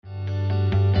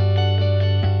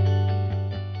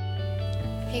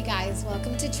Hey guys,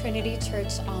 welcome to Trinity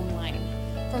Church Online.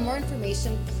 For more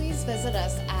information, please visit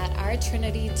us at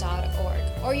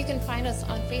ourtrinity.org, or you can find us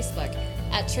on Facebook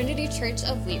at Trinity Church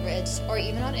of Wheat Ridge, or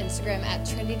even on Instagram at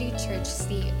Trinity Church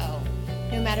CO.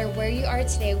 No matter where you are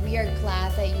today, we are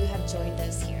glad that you have joined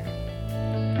us here.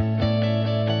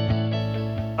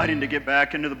 Exciting to get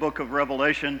back into the book of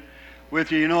Revelation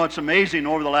with you. You know, it's amazing.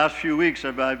 Over the last few weeks,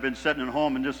 I've been sitting at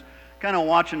home and just kind of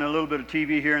watching a little bit of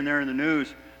TV here and there in the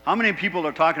news. How many people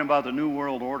are talking about the New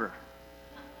World Order?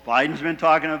 Biden's been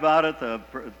talking about it. The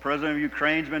president of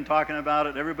Ukraine's been talking about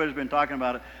it. Everybody's been talking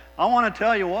about it. I want to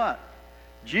tell you what.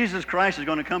 Jesus Christ is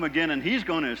going to come again, and he's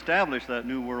going to establish that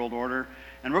New World Order.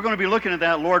 And we're going to be looking at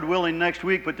that, Lord willing, next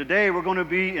week. But today we're going to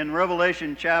be in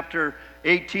Revelation chapter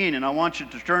 18, and I want you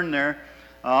to turn there.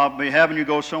 I'll be having you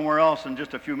go somewhere else in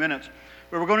just a few minutes.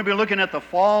 But we're going to be looking at the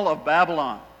fall of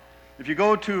Babylon. If you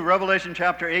go to Revelation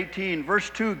chapter 18,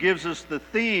 verse 2 gives us the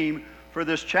theme for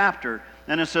this chapter.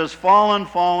 And it says, "Fallen,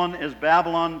 fallen is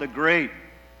Babylon the Great."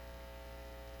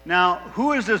 Now,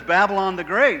 who is this Babylon the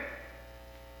Great?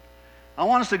 I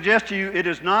want to suggest to you it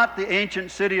is not the ancient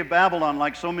city of Babylon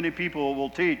like so many people will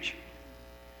teach.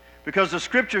 Because the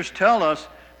scriptures tell us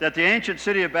that the ancient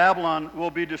city of Babylon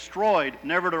will be destroyed,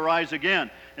 never to rise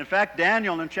again. In fact,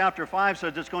 Daniel in chapter 5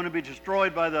 says it's going to be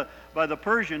destroyed by the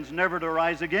Persians, never to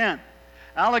rise again.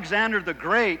 Alexander the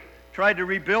Great tried to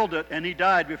rebuild it, and he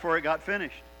died before it got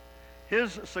finished.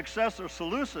 His successor,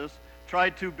 Seleucus,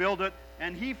 tried to build it,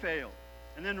 and he failed.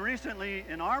 And then recently,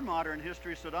 in our modern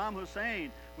history, Saddam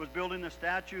Hussein was building the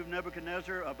statue of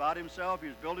Nebuchadnezzar about himself. He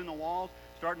was building the walls,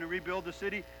 starting to rebuild the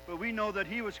city. But we know that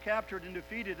he was captured and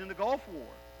defeated in the Gulf War.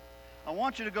 I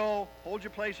want you to go, hold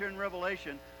your place here in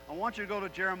Revelation. I want you to go to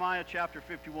Jeremiah chapter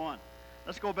 51.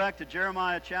 Let's go back to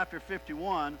Jeremiah chapter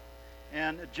 51.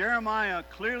 And Jeremiah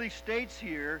clearly states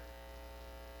here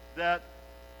that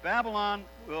Babylon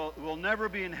will never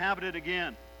be inhabited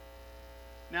again.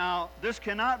 Now, this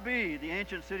cannot be the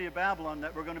ancient city of Babylon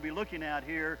that we're going to be looking at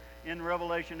here in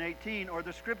Revelation 18, or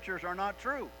the scriptures are not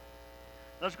true.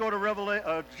 Let's go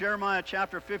to Jeremiah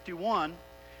chapter 51,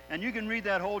 and you can read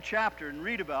that whole chapter and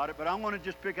read about it, but I want to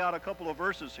just pick out a couple of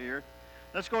verses here.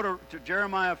 Let's go to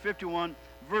Jeremiah 51,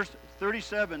 verse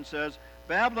 37 says,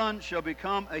 "Babylon shall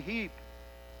become a heap,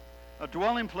 a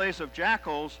dwelling place of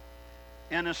jackals,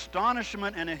 an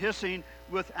astonishment and a hissing,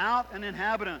 without an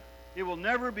inhabitant. It will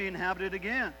never be inhabited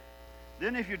again."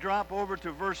 Then if you drop over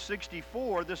to verse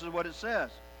 64, this is what it says.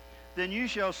 "Then you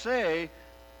shall say,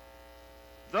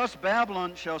 thus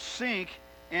Babylon shall sink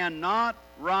and not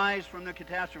rise from the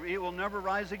catastrophe." It will never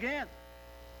rise again.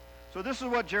 So this is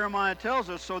what Jeremiah tells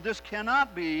us. So this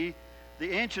cannot be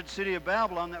the ancient city of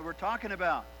Babylon that we're talking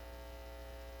about.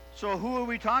 So who are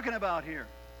we talking about here?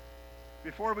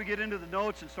 Before we get into the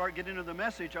notes and start getting into the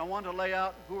message, I want to lay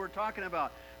out who we're talking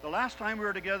about. The last time we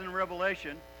were together in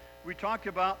Revelation, we talked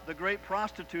about the great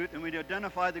prostitute, and we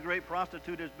identified the great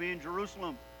prostitute as being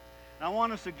Jerusalem. And I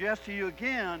want to suggest to you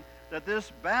again that this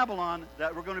Babylon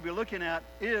that we're going to be looking at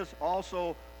is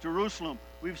also Jerusalem.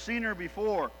 We've seen her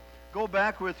before. Go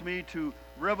back with me to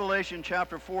Revelation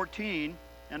chapter 14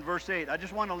 and verse 8. I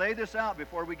just want to lay this out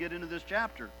before we get into this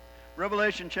chapter.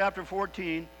 Revelation chapter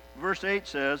 14, verse 8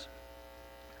 says,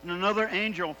 "And another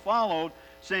angel followed,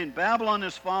 saying, Babylon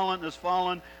is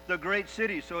fallen, the great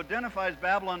city." So it identifies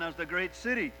Babylon as the great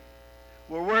city.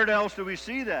 Well, where else do we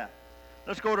see that?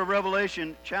 Let's go to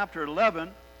Revelation chapter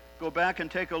 11. Go back and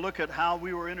take a look at how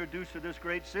we were introduced to this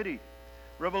great city.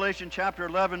 Revelation chapter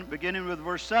 11, beginning with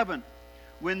verse 7.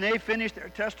 "When they finished their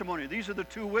testimony," these are the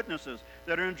two witnesses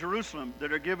that are in Jerusalem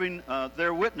that are giving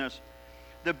their witness,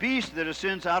 "the beast that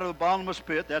ascends out of the bottomless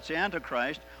pit," that's the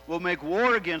Antichrist, "will make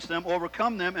war against them,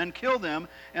 overcome them, and kill them,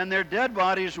 and their dead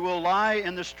bodies will lie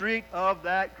in the street of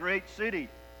that great city."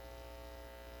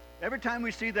 Every time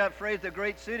we see that phrase, the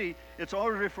great city, it's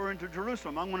always referring to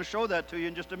Jerusalem. I'm going to show that to you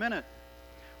in just a minute.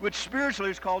 Which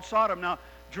spiritually is called Sodom. Now,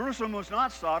 Jerusalem was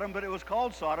not Sodom, but it was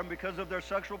called Sodom because of their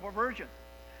sexual perversion.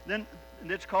 Then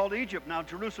it's called Egypt. Now,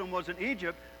 Jerusalem wasn't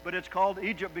Egypt, but it's called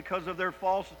Egypt because of their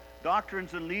false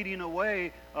doctrines and leading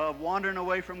away, wandering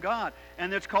away from God.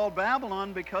 And it's called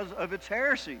Babylon because of its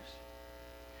heresies.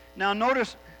 Now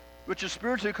notice, which is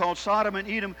spiritually called Sodom and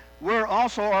Edom, where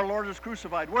also our Lord is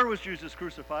crucified. Where was Jesus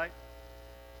crucified?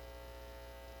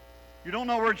 You don't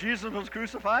know where Jesus was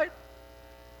crucified?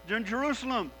 In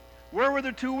Jerusalem. Where were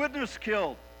the two witnesses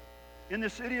killed? In the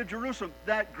city of Jerusalem,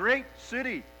 that great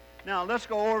city. Now let's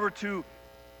go over to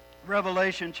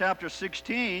Revelation chapter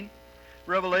 16.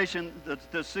 Revelation,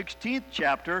 the 16th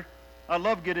chapter. I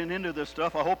love getting into this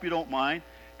stuff. I hope you don't mind.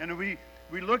 And we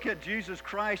look at Jesus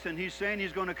Christ, and he's saying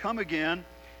he's going to come again.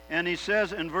 And he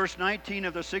says in verse 19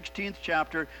 of the 16th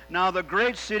chapter, now the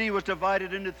great city was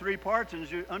divided into three parts. And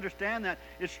as you understand that,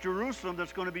 it's Jerusalem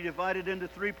that's going to be divided into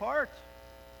three parts.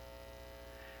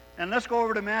 And let's go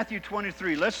over to Matthew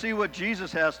 23. Let's see what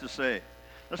Jesus has to say.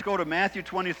 Let's go to Matthew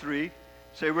 23.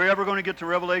 Say, we're ever going to get to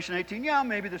Revelation 18? Yeah,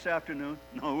 maybe this afternoon.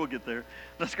 No, we'll get there.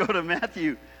 Let's go to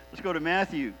Matthew. Let's go to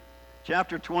Matthew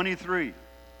chapter 23.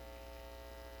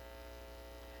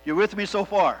 You with me so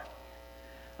far?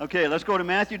 Okay, let's go to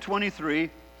Matthew 23,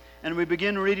 and we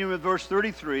begin reading with verse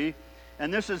 33.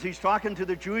 And this is, he's talking to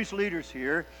the Jewish leaders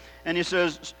here, and he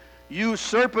says, you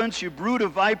serpents, you brood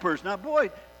of vipers. Now,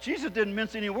 boy, Jesus didn't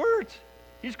mince any words.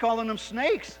 He's calling them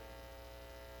snakes.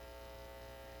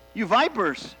 You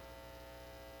vipers.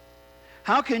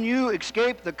 How can you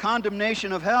escape the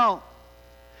condemnation of hell?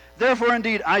 Therefore,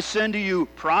 indeed, I send to you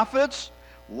prophets,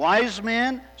 wise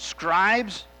men,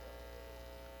 scribes.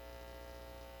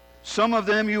 Some of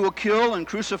them you will kill and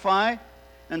crucify,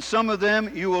 and some of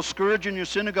them you will scourge in your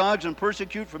synagogues and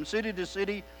persecute from city to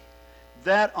city,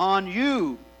 that on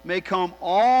you may come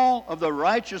all of the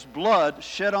righteous blood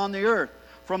shed on the earth,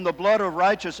 from the blood of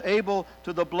righteous Abel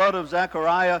to the blood of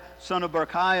Zechariah, son of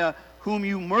Berechiah, whom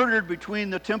you murdered between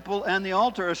the temple and the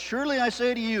altar. As surely I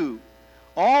say to you,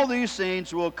 all these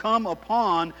things will come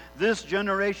upon this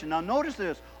generation. Now notice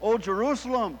this. O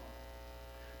Jerusalem,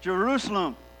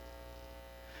 Jerusalem,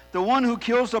 the one who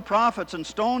kills the prophets and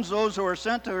stones those who are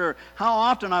sent to her. How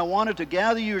often I wanted to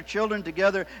gather your children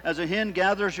together as a hen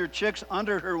gathers her chicks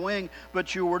under her wing,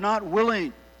 but you were not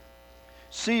willing.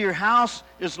 See, your house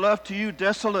is left to you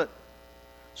desolate.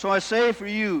 So I say for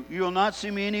you, you will not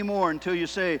see me anymore until you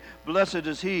say, blessed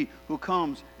is he who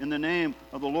comes in the name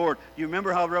of the Lord. You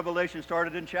remember how Revelation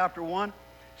started in chapter 1? It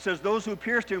says, those who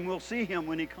pierced him will see him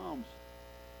when he comes.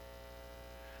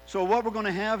 So what we're going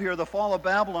to have here, the fall of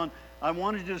Babylon, I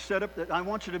wanted you to set up that I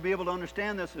want you to be able to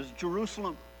understand this as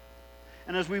Jerusalem.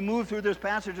 And as we move through this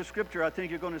passage of Scripture, I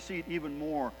think you're going to see it even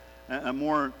more and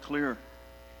more clear.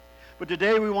 But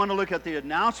today we want to look at the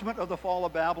announcement of the fall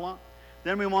of Babylon.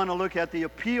 Then we want to look at the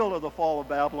appeal of the fall of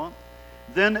Babylon.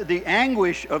 Then the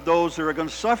anguish of those who are going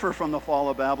to suffer from the fall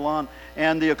of Babylon,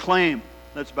 and the acclaim.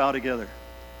 Let's bow together.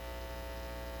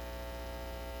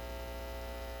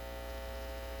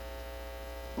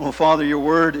 Oh, Father, your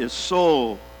word is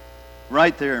so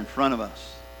right there in front of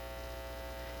us.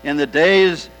 In the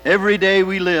days, every day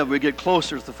we live, we get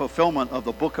closer to the fulfillment of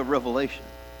the book of Revelation.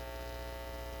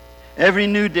 Every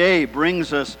new day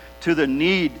brings us to the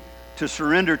need to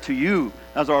surrender to you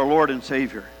as our Lord and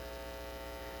Savior.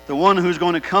 The one who's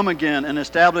going to come again and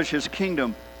establish his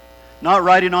kingdom, not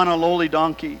riding on a lowly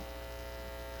donkey,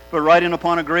 but riding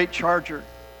upon a great charger.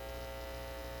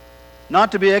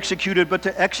 Not to be executed, but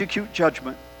to execute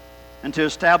judgment and to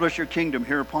establish your kingdom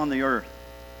here upon the earth.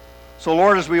 So,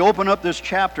 Lord, as we open up this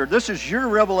chapter, this is your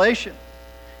revelation.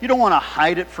 You don't want to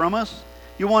hide it from us.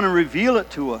 You want to reveal it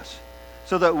to us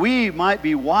so that we might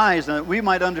be wise and that we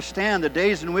might understand the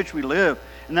days in which we live,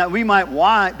 and that we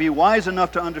might be wise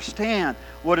enough to understand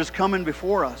what is coming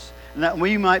before us, and that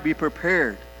we might be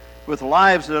prepared with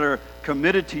lives that are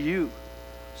committed to you.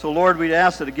 So, Lord, we'd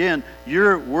ask that, again,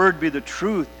 your word be the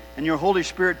truth, and your Holy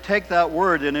Spirit take that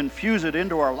word and infuse it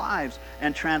into our lives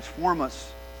and transform us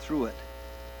through it.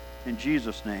 In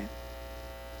Jesus' name,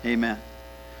 amen.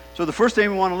 So the first thing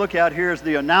we want to look at here is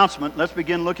the announcement. Let's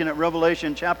begin looking at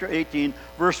Revelation chapter 18,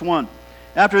 verse 1.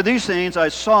 After these things I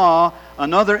saw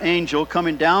another angel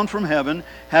coming down from heaven,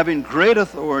 having great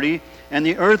authority, and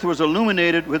the earth was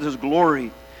illuminated with his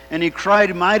glory. And he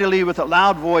cried mightily with a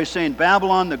loud voice, saying,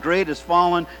 Babylon the great is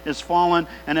fallen,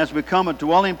 and has become a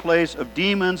dwelling place of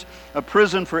demons, a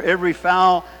prison for every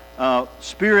foul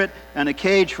spirit, and a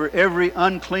cage for every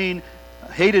unclean,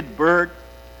 hated bird.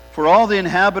 For all the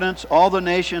inhabitants, all the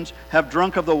nations, have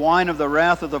drunk of the wine of the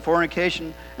wrath of the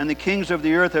fornication, and the kings of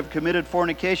the earth have committed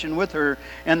fornication with her,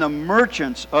 and the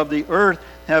merchants of the earth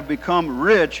have become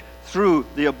rich through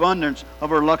the abundance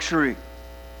of her luxury.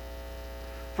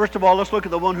 First of all, let's look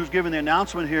at the one who's given the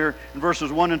announcement here in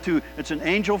verses 1 and 2. It's an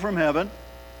angel from heaven.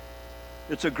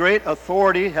 It's a great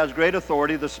authority, has great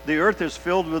authority. The earth is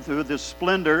filled with this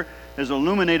splendor, is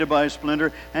illuminated by his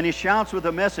splendor, and he shouts with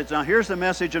a message. Now here's the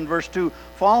message in verse 2.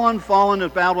 Fallen, fallen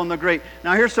is Babylon the Great.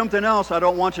 Now here's something else. I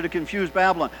don't want you to confuse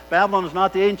Babylon. Babylon is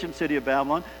not the ancient city of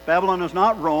Babylon. Babylon is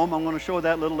not Rome. I'm going to show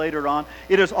that a little later on.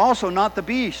 It is also not the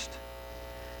beast.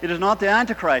 It is not the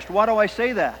Antichrist. Why do I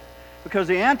say that? Because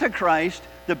the Antichrist,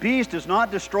 the beast, is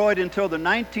not destroyed until the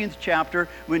 19th chapter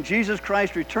when Jesus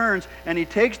Christ returns and he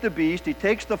takes the beast, he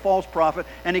takes the false prophet,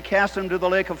 and he casts him to the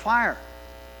lake of fire.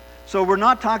 So we're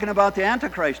not talking about the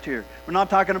Antichrist here. We're not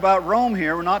talking about Rome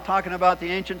here. We're not talking about the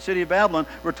ancient city of Babylon.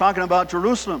 We're talking about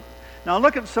Jerusalem. Now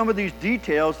look at some of these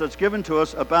details that's given to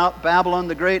us about Babylon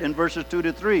the Great in verses 2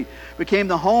 to 3. Became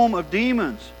the home of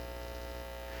demons.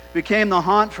 Became the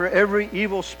haunt for every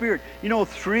evil spirit. You know,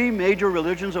 3 major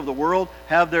religions of the world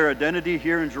have their identity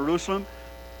here in Jerusalem.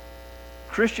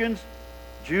 Christians,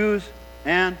 Jews,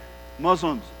 and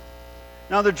Muslims.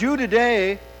 Now the Jew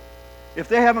today, if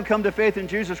they haven't come to faith in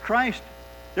Jesus Christ,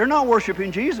 they're not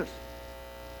worshiping Jesus.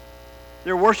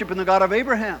 They're worshiping the God of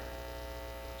Abraham.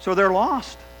 So they're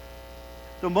lost.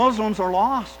 The Muslims are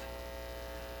lost.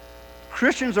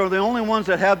 Christians are the only ones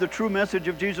that have the true message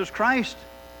of Jesus Christ.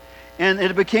 And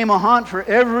it became a haunt for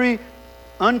every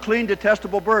unclean,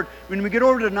 detestable bird. When we get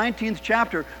over to the 19th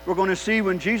chapter, we're going to see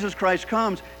when Jesus Christ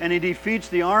comes and he defeats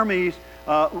the armies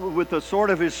with the sword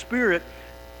of his Spirit,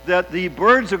 that the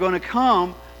birds are going to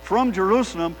come from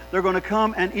Jerusalem. They're going to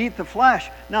come and eat the flesh.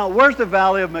 Now, where's the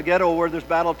valley of Megiddo where this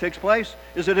battle takes place?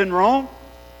 Is it in Rome?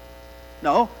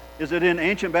 No. Is it in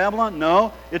ancient Babylon?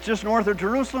 No. It's just north of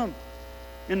Jerusalem,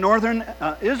 in northern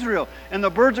Israel. And the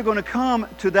birds are going to come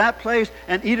to that place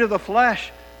and eat of the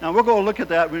flesh. Now, we'll go look at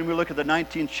that when we look at the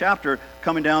 19th chapter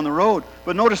coming down the road.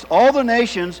 But notice, all the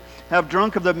nations have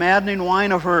drunk of the maddening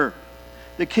wine of her.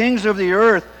 The kings of the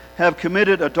earth have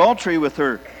committed adultery with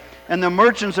her, and the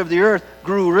merchants of the earth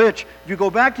grew rich. If you go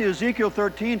back to Ezekiel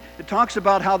 13, it talks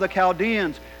about how the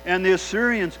Chaldeans and the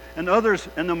Assyrians and others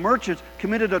and the merchants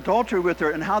committed adultery with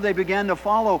her, and how they began to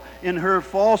follow in her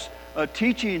false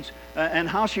teachings, and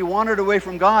how she wandered away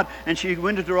from God, and she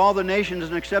went into all the nations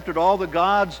and accepted all the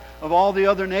gods of all the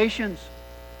other nations.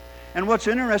 And what's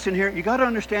interesting here, you got to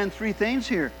understand 3 things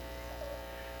here.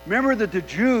 Remember that the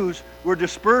Jews were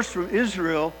dispersed from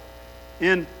Israel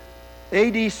in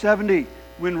AD 70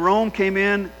 when Rome came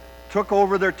in, took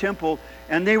over their temple,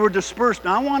 and they were dispersed.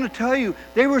 Now I want to tell you,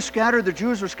 they were scattered, the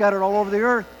Jews were scattered all over the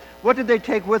earth. What did they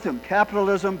take with them?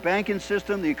 Capitalism, banking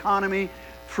system, the economy,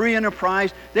 free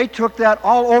enterprise. They took that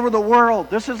all over the world.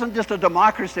 This isn't just a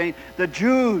democracy thing. The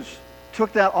Jews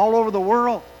took that all over the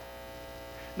world.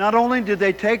 Not only did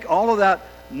they take all of that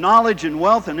knowledge and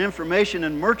wealth and information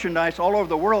and merchandise all over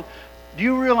the world, do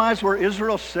you realize where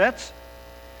Israel sits?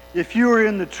 If you were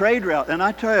in the trade route, and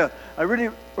I tell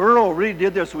you, Earl really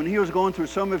did this when he was going through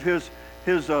some of his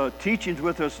teachings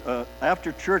with us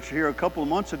after church here a couple of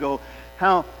months ago,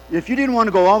 how if you didn't want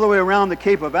to go all the way around the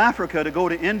Cape of Africa to go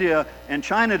to India and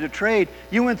China to trade,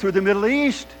 you went through the Middle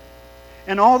East.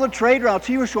 And all the trade routes,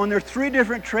 he was showing there are 3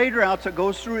 different trade routes that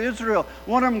goes through Israel.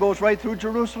 One of them goes right through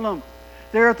Jerusalem.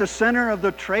 They're at the center of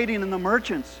the trading and the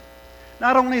merchants.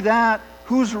 Not only that,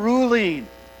 who's ruling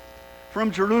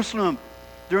from Jerusalem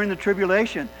during the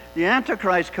tribulation? The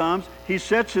Antichrist comes, he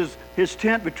sets his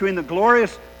tent between the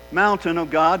glorious mountain of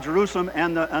God, Jerusalem,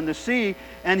 and the sea,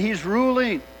 and he's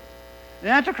ruling. The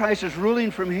Antichrist is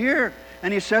ruling from here,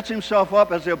 and he sets himself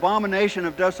up as the abomination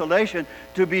of desolation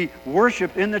to be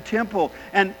worshipped in the temple.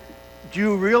 And do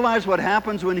you realize what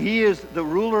happens when he is the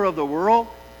ruler of the world?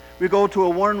 We go to a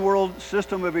one world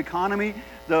system of economy.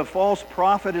 The false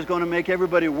prophet is going to make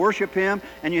everybody worship him,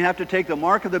 and you have to take the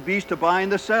mark of the beast to buy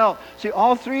and to sell. See,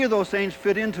 all 3 of those things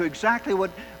fit into exactly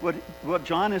what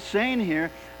John is saying here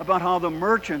about how the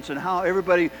merchants and how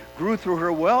everybody grew through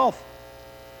her wealth.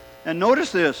 And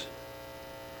notice this.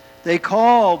 They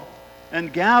called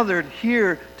and gathered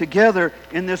here together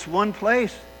in this one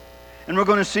place. And we're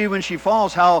going to see when she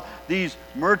falls how these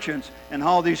merchants and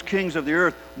how these kings of the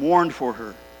earth mourned for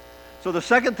her. So the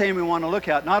second thing we want to look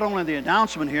at, not only the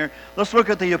announcement here, let's look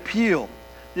at the appeal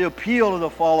of the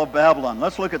fall of Babylon.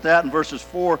 Let's look at that in verses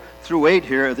 4 through 8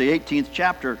 here of the 18th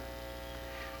chapter.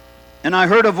 And I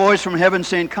heard a voice from heaven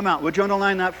saying, come out. Would you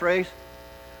underline that phrase?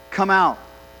 Come out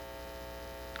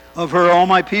of her, all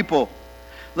my people,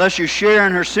 lest you share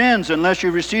in her sins, and lest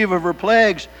you receive of her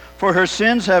plagues. For her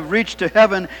sins have reached to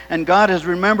heaven, and God has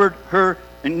remembered her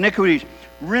iniquities.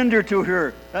 Render to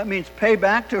her. That means pay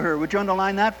back to her. Would you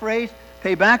underline that phrase?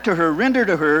 Pay back to her, render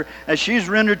to her, as she's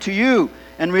rendered to you,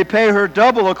 and repay her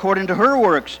double according to her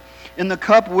works. In the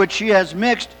cup which she has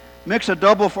mixed, mix a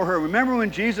double for her. Remember when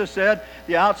Jesus said,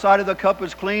 the outside of the cup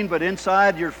is clean, but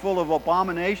inside you're full of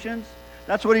abominations?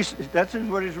 That's what he's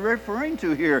referring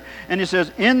to here. And he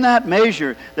says, in that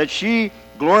measure that she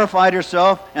glorified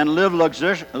herself and lived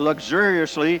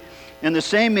luxuriously, in the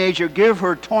same measure give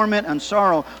her torment and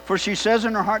sorrow. For she says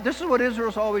in her heart, this is what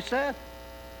Israel's always said.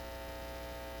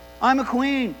 I'm a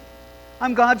queen.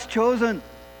 I'm God's chosen.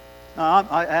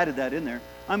 I added that in there.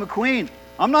 I'm a queen.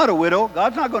 I'm not a widow.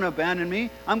 God's not going to abandon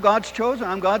me. I'm God's chosen.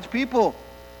 I'm God's people.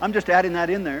 I'm just adding that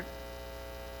in there.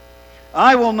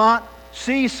 I will not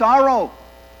see sorrow.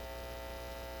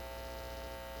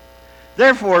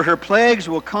 Therefore her plagues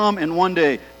will come in one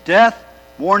day, death,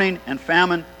 mourning, and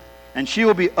famine, and she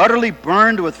will be utterly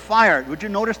burned with fire. Would you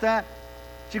notice that?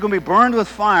 She's going to be burned with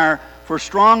fire, for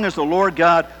strong is the Lord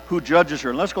God who judges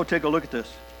her. Let's go take a look at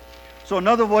this. So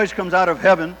another voice comes out of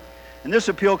heaven, and this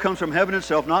appeal comes from heaven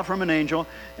itself, not from an angel.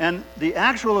 And the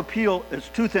actual appeal is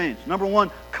two things. Number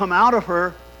one, come out of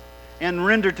her and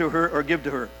render to her or give to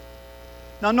her.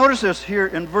 Now notice this here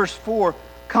in verse 4.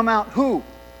 Come out who?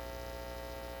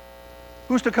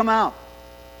 Who's to come out?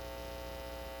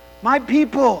 My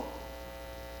people.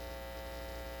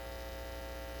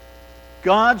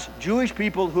 God's Jewish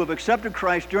people who have accepted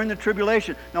Christ during the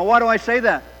tribulation. Now why do I say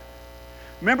that?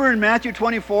 Remember in Matthew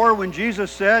 24 when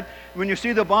Jesus said, when you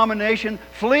see the abomination,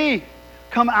 flee,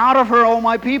 come out of her, O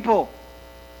my people.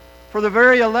 For the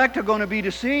very elect are going to be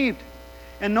deceived.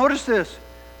 And notice this,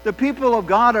 the people of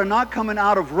God are not coming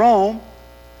out of Rome.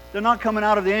 They're not coming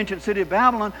out of the ancient city of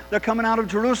Babylon. They're coming out of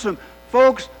Jerusalem.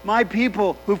 Folks, my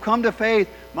people who've come to faith,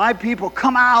 my people,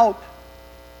 come out.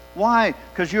 Why?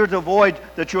 Because you're devoid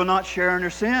that you'll not share in her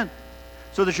sin,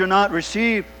 so that you'll not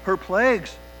receive her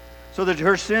plagues, so that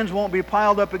her sins won't be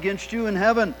piled up against you in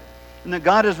heaven, and that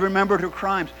God has remembered her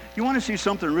crimes. You want to see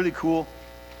something really cool?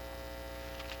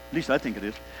 At least I think it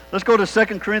is. Let's go to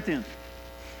 2 Corinthians.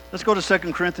 Let's go to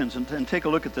 2 Corinthians and take a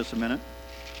look at this a minute.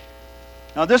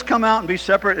 Now this come out and be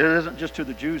separate, it isn't just to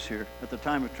the Jews here at the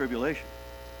time of tribulation.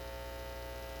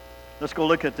 Let's go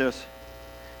look at this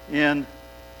in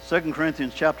 2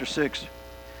 Corinthians chapter 6.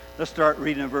 Let's start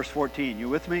reading in verse 14. You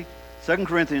with me? 2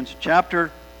 Corinthians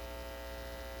chapter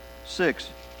 6,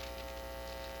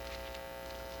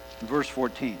 verse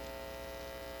 14.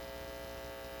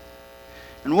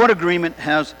 And what agreement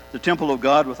has the temple of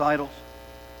God with idols?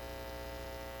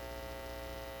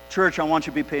 Church, I want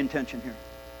you to be paying attention here.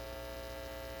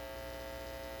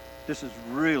 This is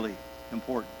really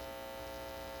important.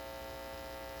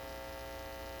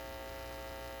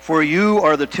 For you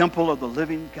are the temple of the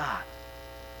living God.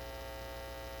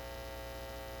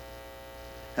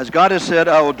 As God has said,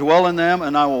 I will dwell in them,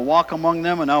 and I will walk among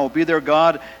them, and I will be their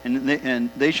God,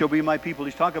 and they shall be my people.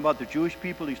 He's talking about the Jewish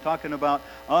people. He's talking about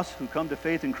us who come to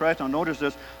faith in Christ. Now notice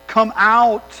this. Come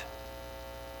out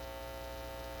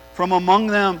from among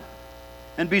them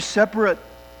and be separate,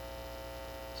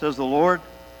 says the Lord.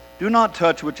 Do not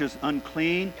touch which is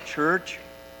unclean, church,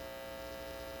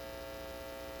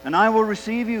 and I will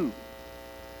receive you.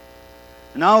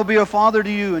 And I will be a father to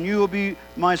you, and you will be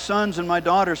my sons and my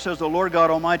daughters, says the Lord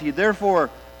God Almighty. Therefore,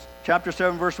 chapter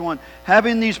 7, verse 1,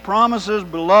 having these promises,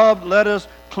 beloved, let us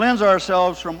cleanse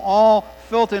ourselves from all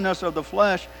filthiness of the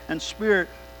flesh and spirit,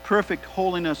 perfect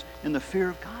holiness in the fear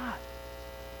of God.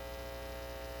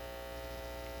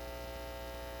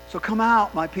 So come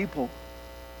out, my people.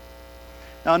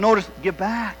 Now notice, give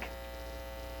back.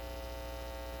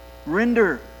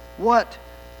 Render what?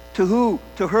 To who?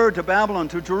 To her, to Babylon,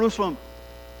 to Jerusalem.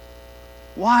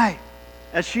 Why?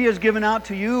 As she has given out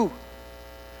to you.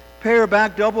 Pay her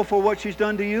back double for what she's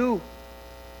done to you.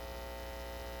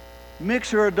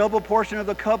 Mix her a double portion of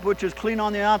the cup, which is clean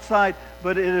on the outside,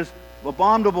 but it is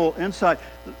abominable inside.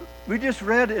 We just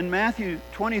read in Matthew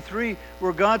 23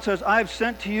 where God says, I've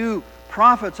sent to you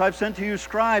prophets, I've sent to you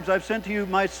scribes, I've sent to you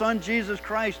my son Jesus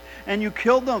Christ, and you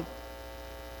killed them.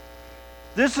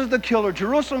 This is the killer.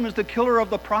 Jerusalem is the killer of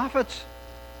the prophets.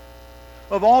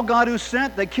 Of all God who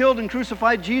sent, they killed and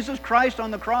crucified Jesus Christ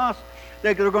on the cross.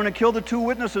 They're going to kill the two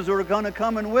witnesses who are going to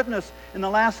come and witness in the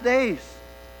last days.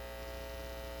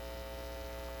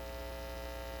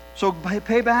 So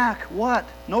pay back what?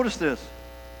 Notice this.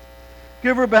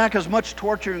 Give her back as much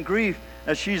torture and grief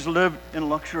as she's lived in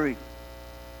luxury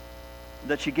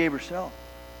that she gave herself.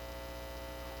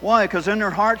 Why? Because in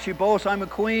her heart she boasts, I'm a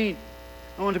queen.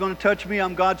 No one's going to touch me.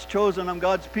 I'm God's chosen. I'm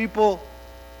God's people.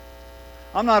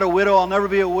 I'm not a widow. I'll never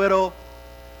be a widow.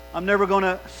 I'm never going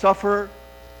to suffer.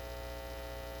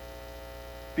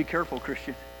 Be careful,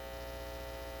 Christian.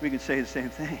 We can say the same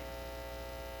thing.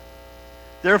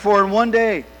 Therefore, in one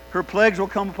day, her plagues will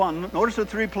come upon. Notice the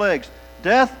three plagues.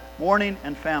 Death, mourning,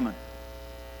 and famine.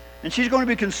 And she's going to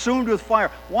be consumed with fire.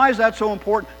 Why is that so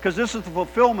important? Because this is the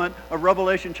fulfillment of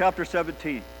Revelation chapter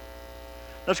 17.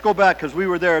 Let's go back because we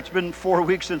were there. It's been 4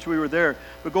 weeks since we were there.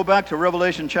 But go back to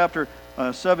Revelation chapter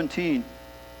 17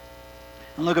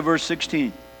 and look at verse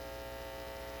 16.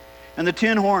 And the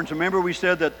 10 horns. Remember we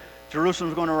said that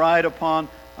Jerusalem's going to ride upon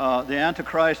the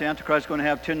Antichrist. The Antichrist is going to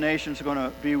have 10 nations going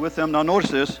to be with them. Now notice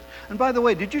this. And by the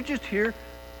way, did you just hear?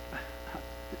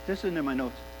 This isn't in my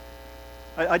notes.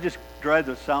 I just drive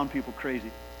the sound people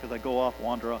crazy because I go off,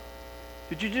 wander off.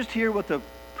 Did you just hear what the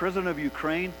president of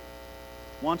Ukraine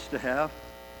wants to have?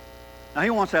 Now he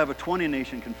wants to have a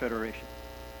 20-nation confederation.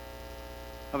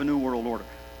 of a new world order.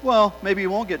 Well, maybe he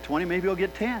won't get 20, maybe he'll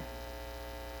get 10.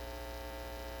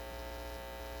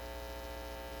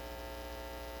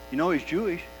 You know he's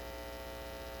Jewish.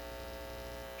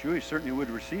 Jewish certainly would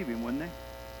receive him, wouldn't they?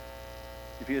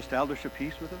 If he established a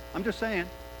peace with them. I'm just saying.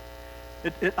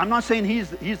 I'm not saying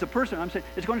he's the person. I'm saying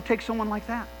it's going to take someone like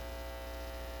that.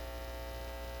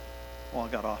 Well, I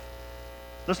got off.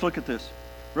 Let's look at this.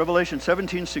 Revelation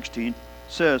 17:16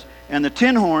 says, "And the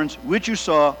 10 horns which you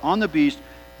saw on the beast,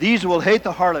 these will hate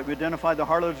the harlot." We identified the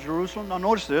harlot of Jerusalem. Now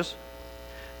notice this.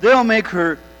 "They'll make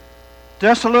her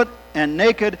desolate and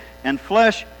naked and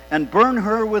flesh and burn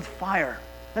her with fire."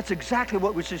 That's exactly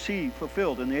what we should see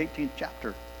fulfilled in the 18th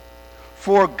chapter.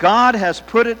 "For God has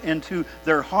put it into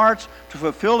their hearts to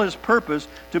fulfill his purpose,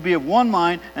 to be of one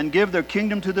mind and give their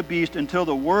kingdom to the beast until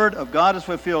the word of God is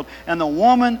fulfilled. And the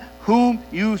woman whom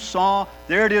you saw,"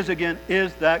 there it is again,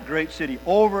 "is that great city,"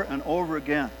 over and over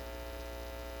again,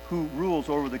 "who rules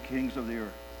over the kings of the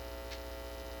earth."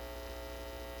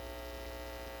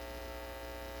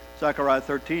 Zechariah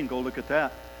 13, go look at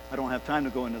that. I don't have time to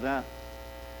go into that.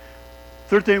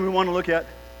 Third thing we want to look at,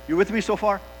 you with me so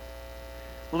far?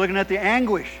 We're looking at the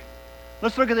anguish.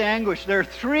 Let's look at the anguish. There are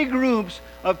 3 groups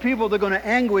of people that are going to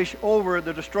anguish over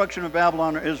the destruction of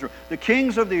Babylon or Israel. The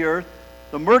kings of the earth,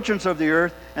 the merchants of the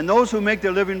earth, and those who make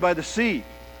their living by the sea.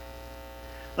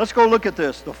 Let's go look at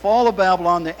this. The fall of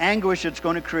Babylon, the anguish it's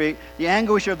going to create, the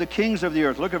anguish of the kings of the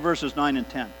earth. Look at verses 9 and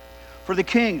 10. "For the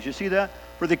kings," you see that?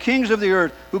 "For the kings of the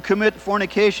earth who commit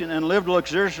fornication and live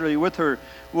luxuriously with her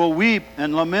will weep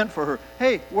and lament for her."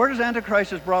 Hey, where does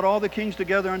Antichrist has brought all the kings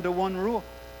together under one rule?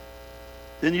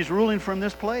 Then he's ruling from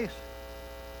this place.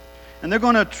 And they're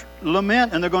going to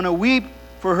lament and they're going to weep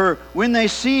for her when they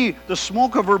see the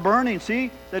smoke of her burning.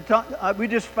 See, we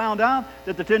just found out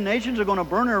that the 10 nations are going to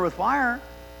burn her with fire.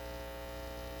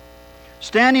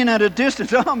 "Standing at a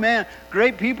distance." Oh man,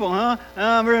 great people, huh?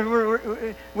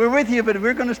 We're with you, but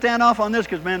we're going to stand off on this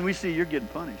because, man, we see you're getting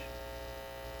punished.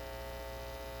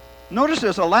 Notice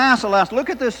this. "Alas, alas." Look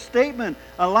at this statement.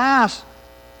 "Alas,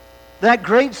 that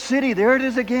great city." There it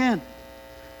is again.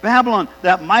 "Babylon,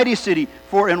 that mighty city,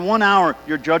 for in 1 hour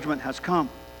your judgment has come."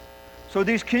 So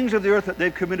these kings of the earth,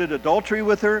 they've committed adultery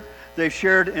with her. They've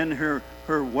shared in her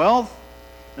wealth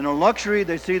and her luxury.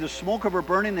 They see the smoke of her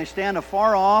burning. They stand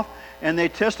afar off and they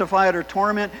testify at her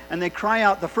torment. And they cry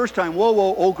out the first time, "Woe,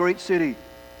 woe, O great city,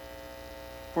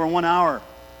 for in 1 hour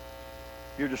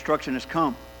your destruction has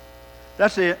come."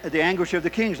 That's the anguish of the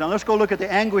kings. Now let's go look at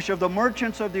the anguish of the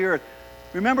merchants of the earth.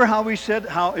 Remember how we said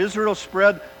how Israel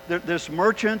spread this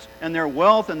merchants and their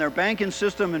wealth and their banking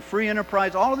system and free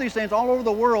enterprise, all of these things all over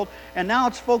the world, and now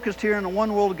it's focused here in the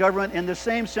one world government in the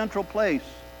same central place.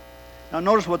 Now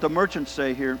notice what the merchants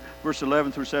say here, verse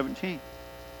 11 through 17.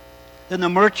 "Then the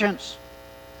merchants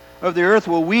of the earth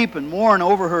will weep and mourn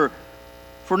over her,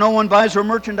 for no one buys her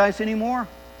merchandise anymore.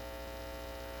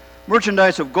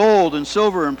 Merchandise of gold and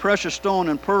silver and precious stone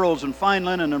and pearls and fine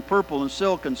linen and purple and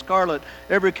silk and scarlet,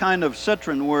 every kind of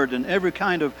citron wood and every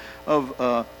kind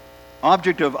of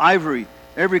object of ivory,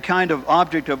 every kind of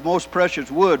object of most precious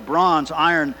wood, bronze,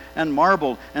 iron, and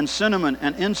marble, and cinnamon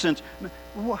and incense."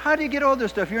 How do you get all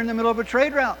this stuff? You're in the middle of a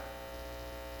trade route.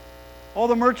 All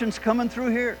the merchants coming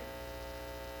through here.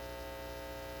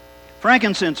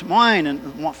 "Frankincense, wine,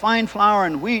 and fine flour,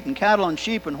 and wheat, and cattle, and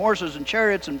sheep, and horses, and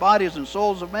chariots, and bodies, and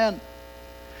souls of men.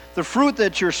 The fruit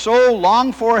that your soul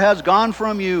longed for has gone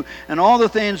from you, and all the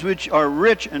things which are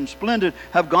rich and splendid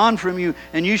have gone from you,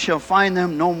 and you shall find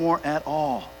them no more at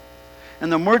all.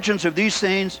 And the merchants of these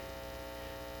things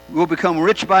will become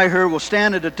rich by her, will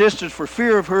stand at a distance for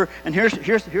fear of her." And here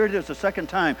it is the second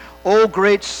time. "O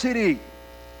great city."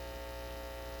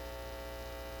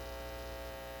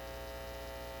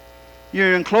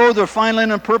 You're enclothed with fine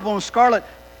linen, purple and scarlet.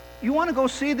 You want to go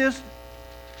see this?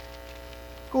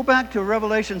 Go back to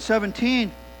Revelation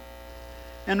 17.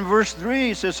 And verse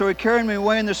 3 says, "So he carried me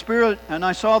away in the spirit, and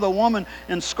I saw the woman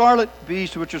in scarlet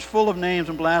beast, which is full of names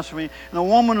and blasphemy. And the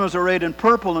woman was arrayed in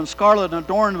purple and scarlet and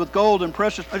adorned with gold and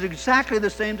precious." It's exactly the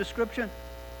same description.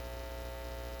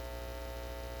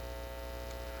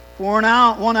 "For in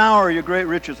 1 hour your great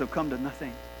riches have come to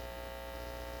nothing."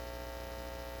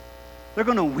 They're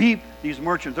going to weep, these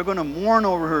merchants. They're going to mourn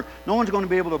over her. No one's going to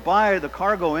be able to buy the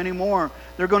cargo anymore.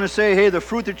 They're going to say, "Hey, the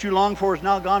fruit that you long for is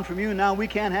now gone from you. Now we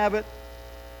can't have it."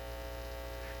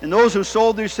 And those who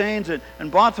sold these things and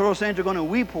bought those things are going to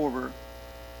weep over her.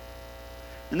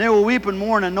 "And they will weep and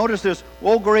mourn." And notice this,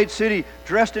 "O great city,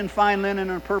 dressed in fine linen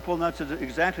and purple." And that's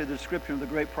exactly the description of the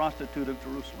great prostitute of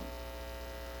Jerusalem,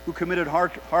 who committed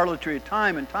harlotry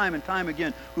time and time and time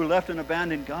again, who left and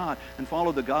abandoned God and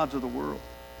followed the gods of the world.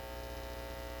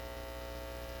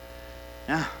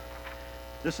 Now,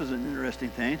 this is an interesting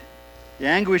thing. The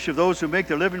anguish of those who make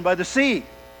their living by the sea.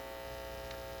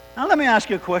 Now let me ask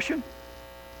you a question.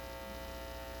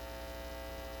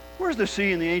 Where's the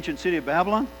sea in the ancient city of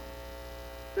Babylon?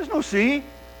 There's no sea.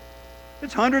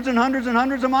 It's hundreds and hundreds and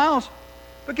hundreds of miles.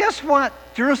 But guess what?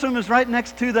 Jerusalem is right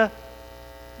next to the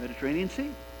Mediterranean Sea.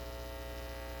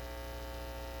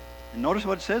 And notice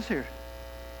what it says here.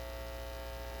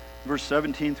 Verse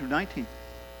 17 through 19.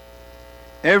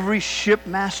 Every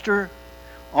shipmaster,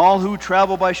 all who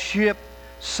travel by ship,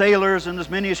 sailors, and as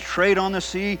many as trade on the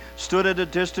sea, stood at a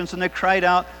distance, and they cried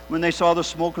out when they saw the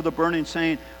smoke of the burning,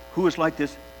 saying, who is like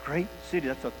this great city?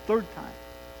 That's the third time.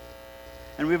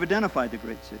 And we've identified the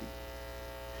great city.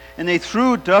 And they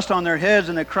threw dust on their heads,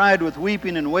 and they cried with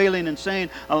weeping and wailing and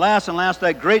saying, alas, alas,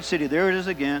 that great city, there it is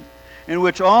again, in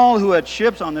which all who had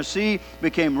ships on the sea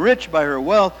became rich by her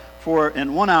wealth, for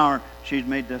in 1 hour she's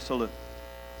made desolate.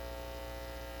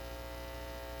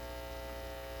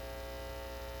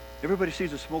 Everybody sees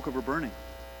the smoke of her burning,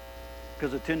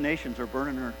 because the 10 nations are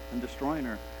burning her and destroying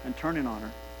her and turning on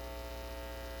her.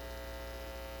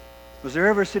 Was there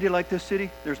ever a city like this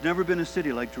city? There's never been a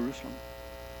city like Jerusalem.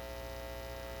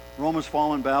 Rome has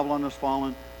fallen, Babylon has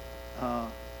fallen.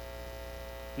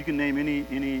 You can name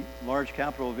any large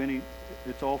capital of any,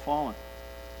 it's all fallen.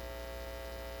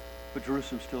 But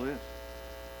Jerusalem still is.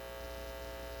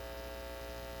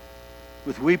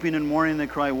 With weeping and mourning they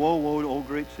cry, woe, woe, O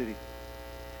great city.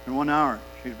 In 1 hour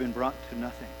she's been brought to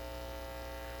nothing.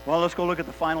 Well, let's go look at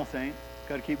the final thing.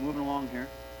 Got to keep moving along here.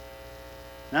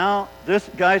 Now, this,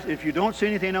 guys, if you don't see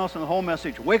anything else in the whole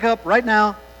message, wake up right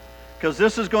now, because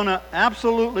this is going to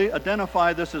absolutely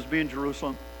identify this as being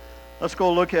Jerusalem. Let's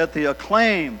go look at the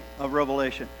acclaim of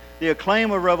Revelation. The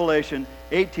acclaim of Revelation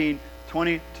 18,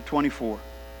 20 to 24.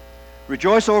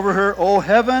 Rejoice over her, O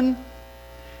heaven.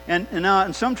 And now,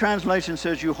 in some translations it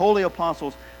says, you holy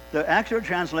apostles. The accurate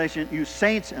translation, you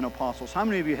saints and apostles. How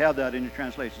many of you have that in your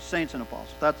translation? Saints and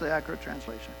apostles. That's the accurate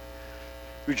translation.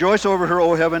 Rejoice over her,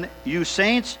 O heaven, you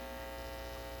saints,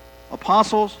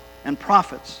 apostles, and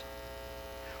prophets,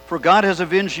 for God has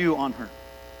avenged you on her.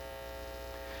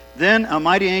 Then a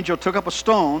mighty angel took up a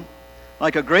stone,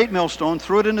 like a great millstone,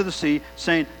 threw it into the sea,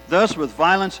 saying, thus with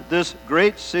violence this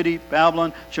great city,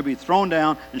 Babylon, shall be thrown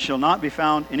down and shall not be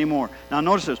found anymore. Now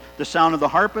notice this, the sound of the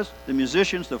harpists, the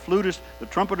musicians, the flutists, the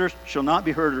trumpeters shall not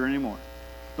be heard her anymore.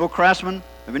 No craftsman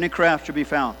of any craft shall be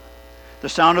found. The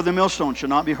sound of the millstone shall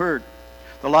not be heard.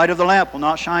 The light of the lamp will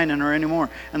not shine in her anymore.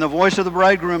 And the voice of the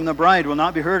bridegroom and the bride will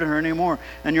not be heard in her anymore.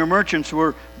 And your merchants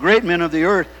were great men of the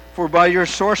earth, for by your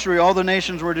sorcery all the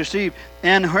nations were deceived.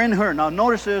 And in her, now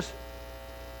notice this,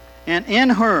 and in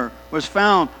her was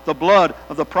found the blood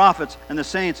of the prophets and the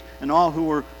saints and all who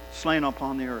were slain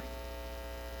upon the earth.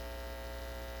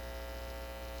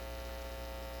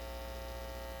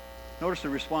 Notice the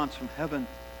response from heaven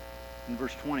in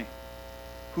verse 20.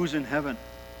 Who's in heaven?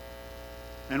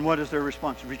 And what is their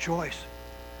response? Rejoice.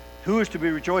 Who is to be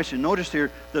rejoicing? Notice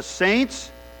here, the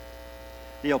saints,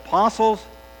 the apostles,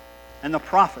 and the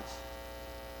prophets.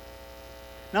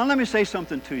 Now let me say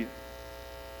something to you.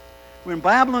 When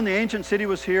Babylon, the ancient city,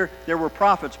 was here, there were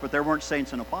prophets, but there weren't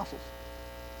saints and apostles.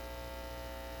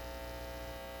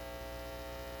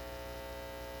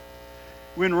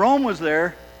 When Rome was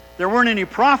there, there weren't any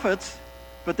prophets,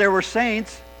 but there were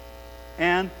saints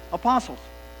and apostles.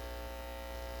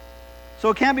 So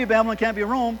it can't be Babylon, it can't be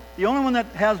Rome. The only one that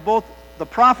has both the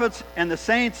prophets and the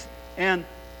saints and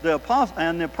the apostles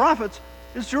and the prophets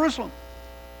is Jerusalem.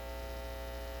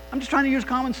 I'm just trying to use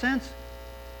common sense.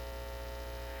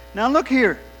 Now look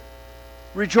here.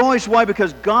 Rejoice. Why?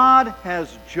 Because God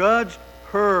has judged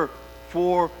her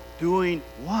for doing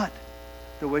what?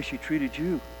 The way she treated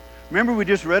you. Remember we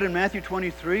just read in Matthew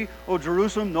 23, O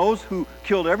Jerusalem, those who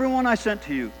killed everyone I sent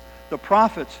to you, the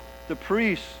prophets, the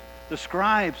priests, the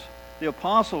scribes, the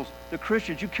apostles, the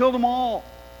Christians, you killed them all.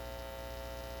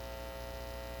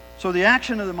 So the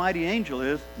action of the mighty angel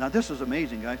is, now this is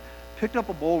amazing, guys, picked up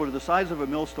a boulder the size of a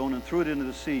millstone and threw it into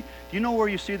the sea. Do you know where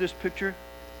you see this picture?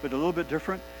 But a little bit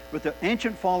different. With the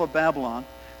ancient fall of Babylon,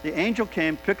 the angel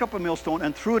came, picked up a millstone,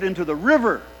 and threw it into the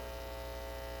river.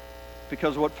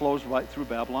 Because what flows right through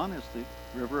Babylon is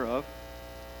the river of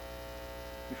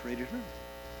Euphrates River.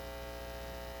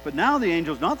 But now the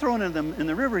angel's not throwing it in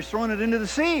the river, he's throwing it into the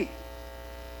sea.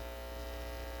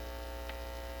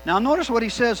 Now notice what he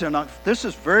says here. Now this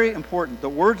is very important. The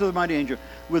words of the mighty angel.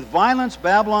 With violence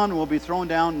Babylon will be thrown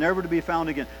down, never to be found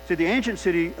again. See, the ancient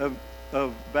city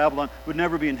of Babylon would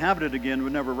never be inhabited again,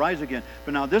 would never rise again.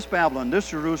 But now this Babylon,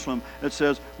 this Jerusalem, it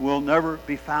says, will never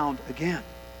be found again.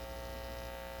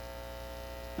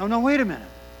 No, wait a minute.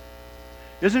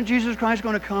 Isn't Jesus Christ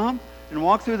going to come and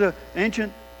walk through the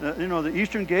ancient, the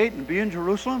eastern gate and be in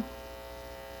Jerusalem?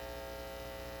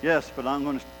 Yes, but I'm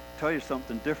going to tell you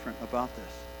something different about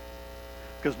this.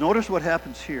 Because notice what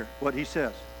happens here, what he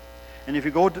says. And if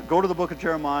you go to the book of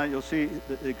Jeremiah, you'll see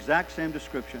the exact same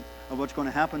description of what's going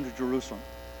to happen to Jerusalem.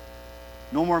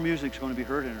 No more music is going to be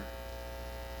heard in her.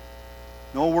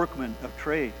 No workman of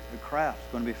trade, of craft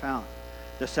is going to be found.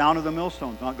 The sound of the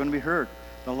millstone is not going to be heard.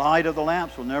 The light of the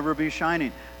lamps will never be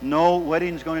shining. No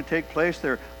wedding is going to take place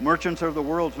there. Merchants of the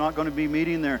world is not going to be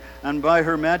meeting there. And by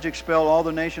her magic spell, all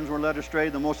the nations were led astray.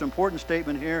 The most important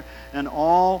statement here, and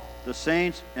all the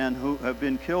saints and who have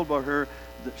been killed by her,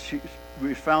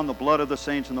 we found the blood of the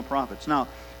saints and the prophets. Now,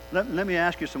 let me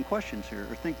ask you some questions here,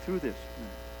 or think through this.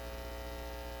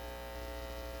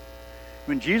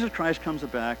 When Jesus Christ comes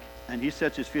back and he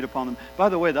sets his feet upon them, by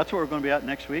the way, that's where we're going to be at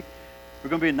next week.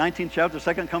 We're going to be in 19th chapter, the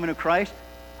second coming of Christ.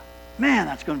 Man,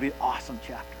 that's going to be an awesome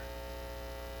chapter.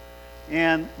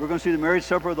 And we're going to see the marriage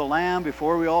supper of the Lamb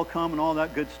before we all come and all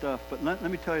that good stuff. But let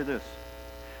me tell you this.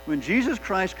 When Jesus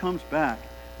Christ comes back,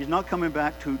 he's not coming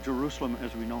back to Jerusalem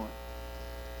as we know it.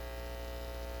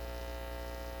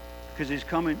 Because he's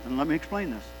coming, and let me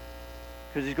explain this.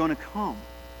 Because he's going to come.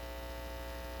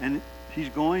 And he's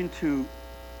going to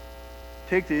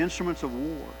take the instruments of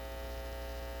war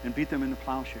and beat them into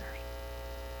plowshares.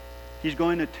 He's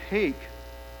going to take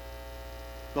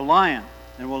the lion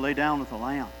and will lay down with the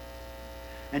lamb.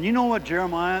 And you know what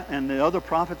Jeremiah and the other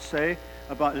prophets say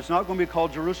about it's not going to be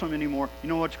called Jerusalem anymore. You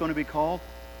know what it's going to be called?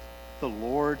 The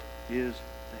Lord is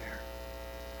there.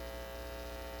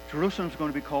 Jerusalem is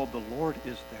going to be called the Lord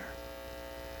is there.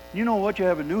 You know what? You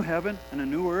have a new heaven and a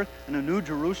new earth and a new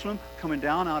Jerusalem coming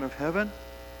down out of heaven.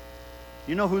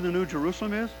 You know who the new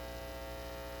Jerusalem is?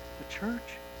 The church.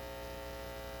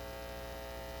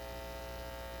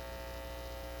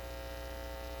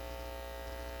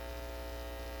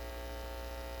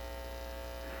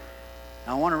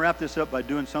 Now, I want to wrap this up by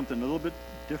doing something a little bit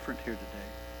different here today.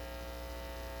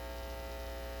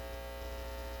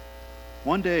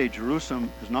 One day,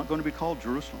 Jerusalem is not going to be called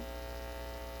Jerusalem.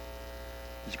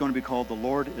 It's going to be called the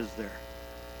Lord is there.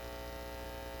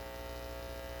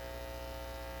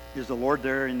 Is the Lord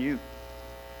there in you?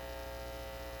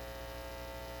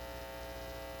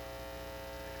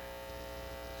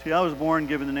 See, I was born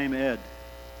given the name Ed.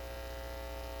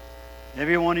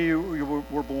 Every one of you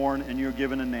were born and you're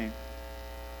given a name.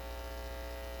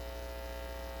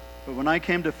 But when I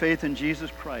came to faith in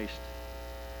Jesus Christ,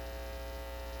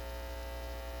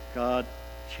 God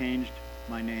changed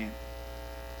my name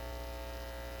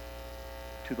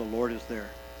to the Lord is there.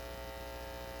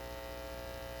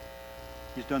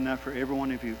 He's done that for every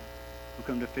one of you who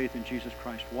come to faith in Jesus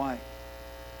Christ. Why?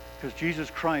 Because Jesus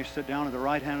Christ sat down at the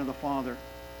right hand of the Father,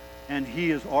 and he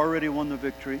has already won the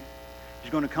victory.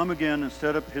 He's going to come again and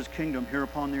set up his kingdom here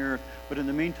upon the earth. But in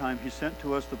the meantime, he sent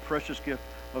to us the precious gift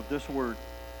of this word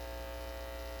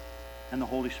and the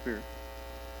Holy Spirit.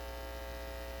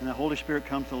 And the Holy Spirit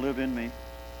comes to live in me.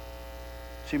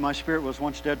 See, my spirit was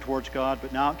once dead towards God,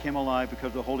 but now it came alive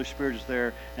because the Holy Spirit is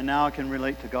there, and now I can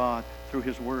relate to God through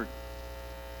his word.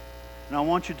 And I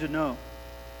want you to know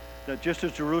that just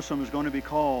as Jerusalem is going to be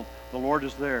called, the Lord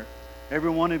is there. Every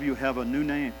one of you have a new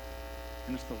name,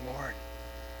 and it's the Lord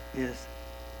is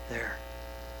there.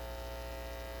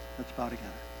 Let's bow together.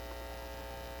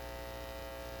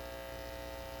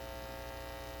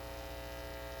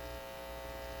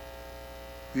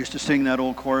 We used to sing that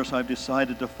old chorus, I've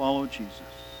decided to follow Jesus.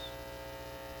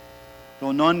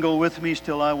 Though none go with me,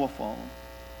 still I will follow.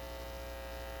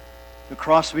 The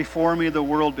cross before me, the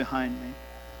world behind me.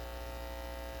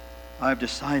 I've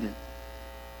decided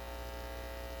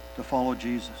to follow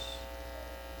Jesus.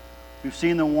 We've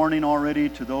seen the warning already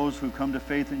to those who come to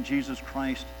faith in Jesus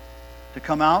Christ to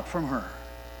come out from her.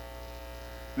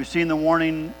 We've seen the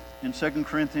warning in 2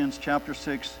 Corinthians chapter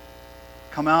 6,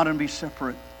 come out and be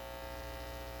separate.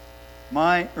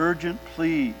 My urgent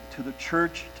plea to the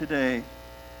church today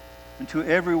and to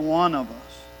every one of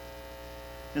us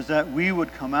is that we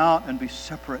would come out and be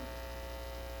separate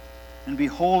and be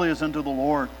holy as unto the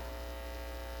Lord.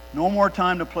 No more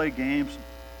time to play games.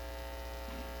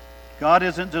 God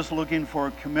isn't just looking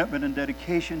for commitment and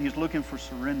dedication. He's looking for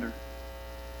surrender.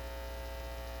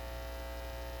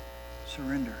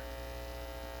 Surrender.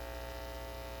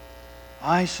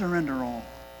 I surrender all.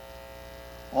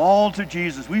 All to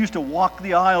Jesus. We used to walk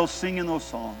the aisles singing those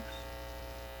songs.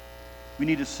 We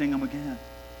need to sing them again.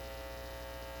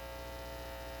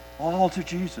 All to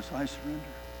Jesus I surrender.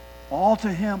 All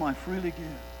to him I freely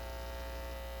give.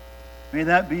 May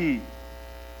that be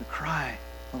the cry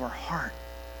of our heart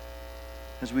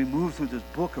as we move through this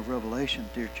book of Revelation,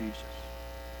 dear Jesus.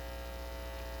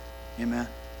 Amen.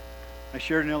 I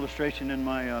shared an illustration in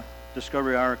my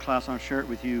Discovery Hour class. I'll share it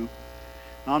with you.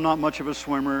 Now, I'm not much of a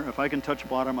swimmer. If I can touch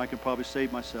bottom, I could probably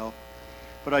save myself.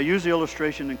 But I used the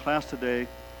illustration in class today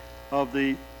of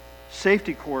the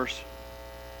safety course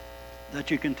that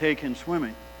you can take in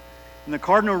swimming. And the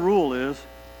cardinal rule is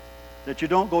that you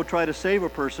don't go try to save a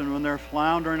person when they're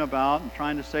floundering about and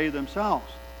trying to save themselves.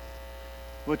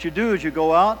 What you do is you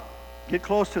go out, get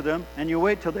close to them, and you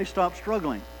wait till they stop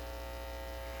struggling.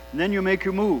 And then you make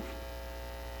your move.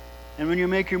 And when you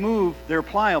make your move, they're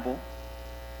pliable.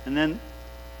 And then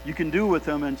you can do with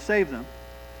them and save them.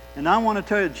 And I want to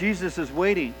tell you, Jesus is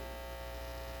waiting.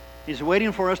 He's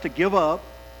waiting for us to give up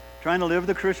trying to live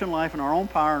the Christian life in our own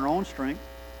power and our own strength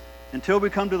until we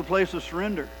come to the place of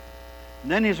surrender.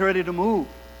 And then he's ready to move.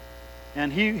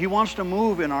 And he wants to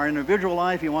move in our individual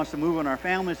life. He wants to move in our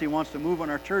families. He wants to move in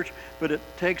our church. But it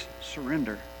takes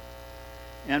surrender.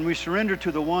 And we surrender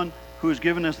to the one who has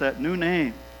given us that new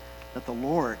name, that the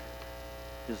Lord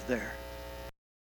is there.